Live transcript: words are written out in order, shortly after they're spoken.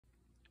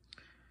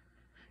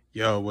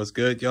Yo, what's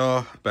good,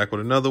 y'all? Back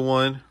with another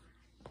one.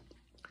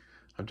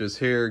 I'm just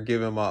here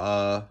giving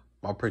my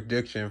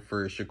prediction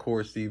for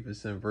Shakur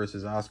Stevenson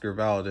versus Oscar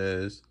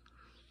Valdez.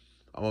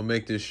 I'm gonna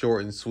make this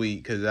short and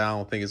sweet because I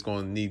don't think it's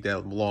gonna need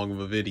that long of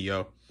a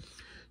video.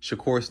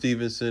 Shakur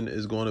Stevenson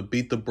is gonna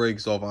beat the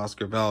brakes off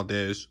Oscar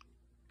Valdez.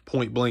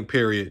 Point blank,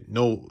 period.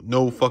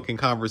 No fucking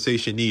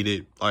conversation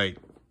needed. Like,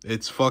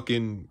 it's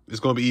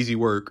gonna be easy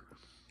work.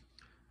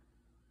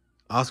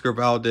 Oscar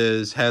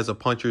Valdez has a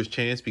puncher's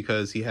chance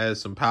because he has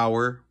some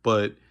power,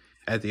 but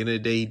at the end of the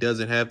day, he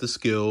doesn't have the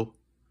skill.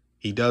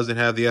 He doesn't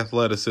have the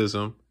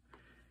athleticism.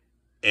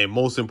 And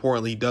most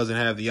importantly, he doesn't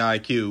have the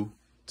IQ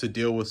to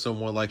deal with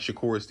someone like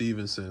Shakur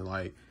Stevenson.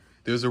 Like,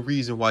 there's a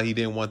reason why he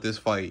didn't want this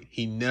fight.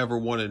 He never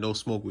wanted no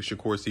smoke with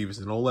Shakur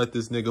Stevenson. Don't let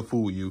this nigga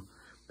fool you.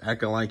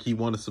 Acting like he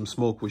wanted some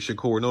smoke with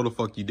Shakur. No, the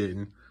fuck you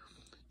didn't.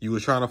 You were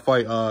trying to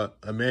fight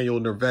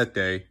Emmanuel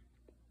Nervete.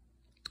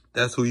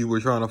 That's who you were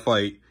trying to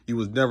fight. You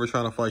was never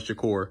trying to fight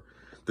Shakur.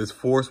 This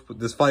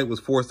fight was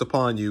forced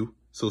upon you,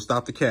 so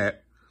stop the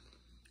cap.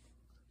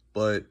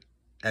 But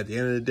at the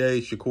end of the day,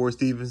 Shakur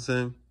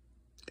Stevenson,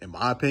 in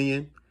my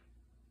opinion,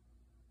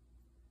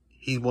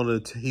 he's one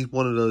of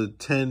the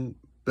 10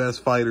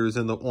 best fighters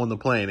on the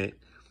planet.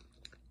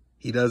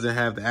 He doesn't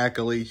have the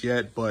accolades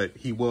yet, but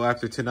he will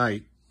after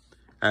tonight.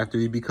 After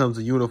he becomes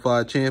a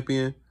unified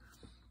champion,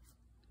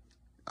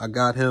 I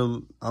got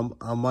him.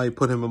 I might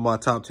put him in my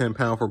top 10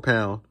 pound for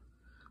pound.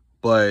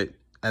 But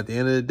at the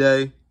end of the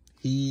day,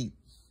 he's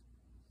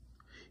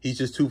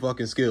just too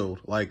fucking skilled.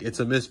 Like,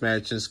 it's a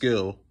mismatch in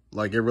skill.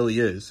 Like, it really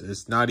is.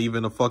 It's not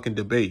even a fucking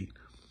debate.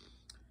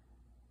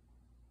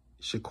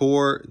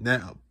 Shakur,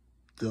 now,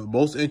 the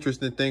most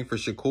interesting thing for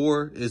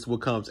Shakur is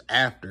what comes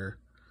after.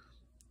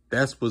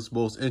 That's what's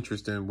most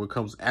interesting, what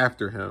comes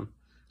after him.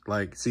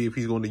 Like, see if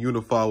he's going to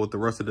unify with the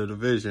rest of the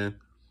division.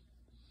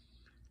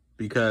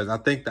 Because I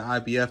think the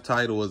IBF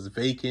title is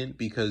vacant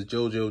because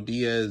Jojo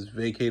Diaz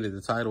vacated the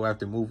title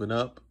after moving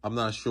up. I'm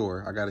not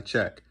sure. I got to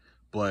check.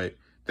 But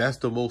that's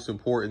the most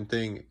important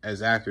thing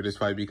as after this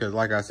fight because,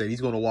 like I said,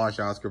 he's going to watch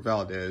Oscar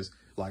Valdez.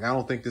 Like, I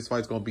don't think this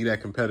fight's going to be that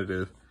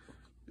competitive.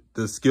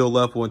 The skill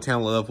level and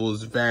talent level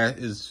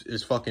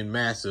is fucking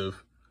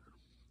massive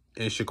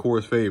in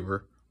Shakur's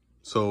favor.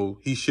 So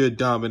he should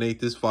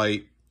dominate this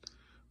fight.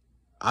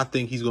 I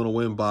think he's going to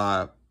win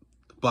by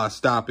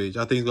stoppage.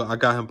 I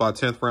got him by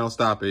 10th round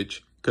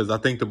stoppage because I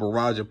think the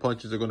barrage of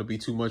punches are going to be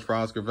too much for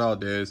Oscar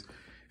Valdez.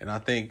 And I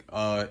think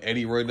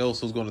Eddie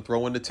Reynoso is going to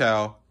throw in the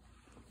towel.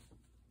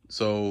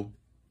 So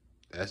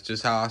that's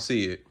just how I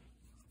see it.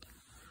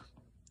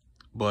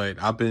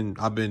 But I've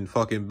been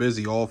fucking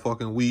busy all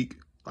fucking week.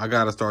 I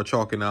got to start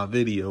chalking out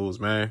videos,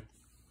 man.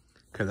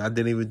 Because I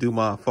didn't even do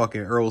my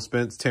fucking Errol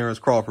Spence, Terrence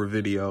Crawford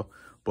video.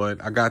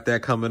 But I got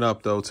that coming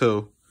up, though,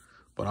 too.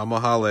 But I'm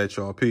going to holla at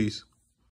y'all. Peace.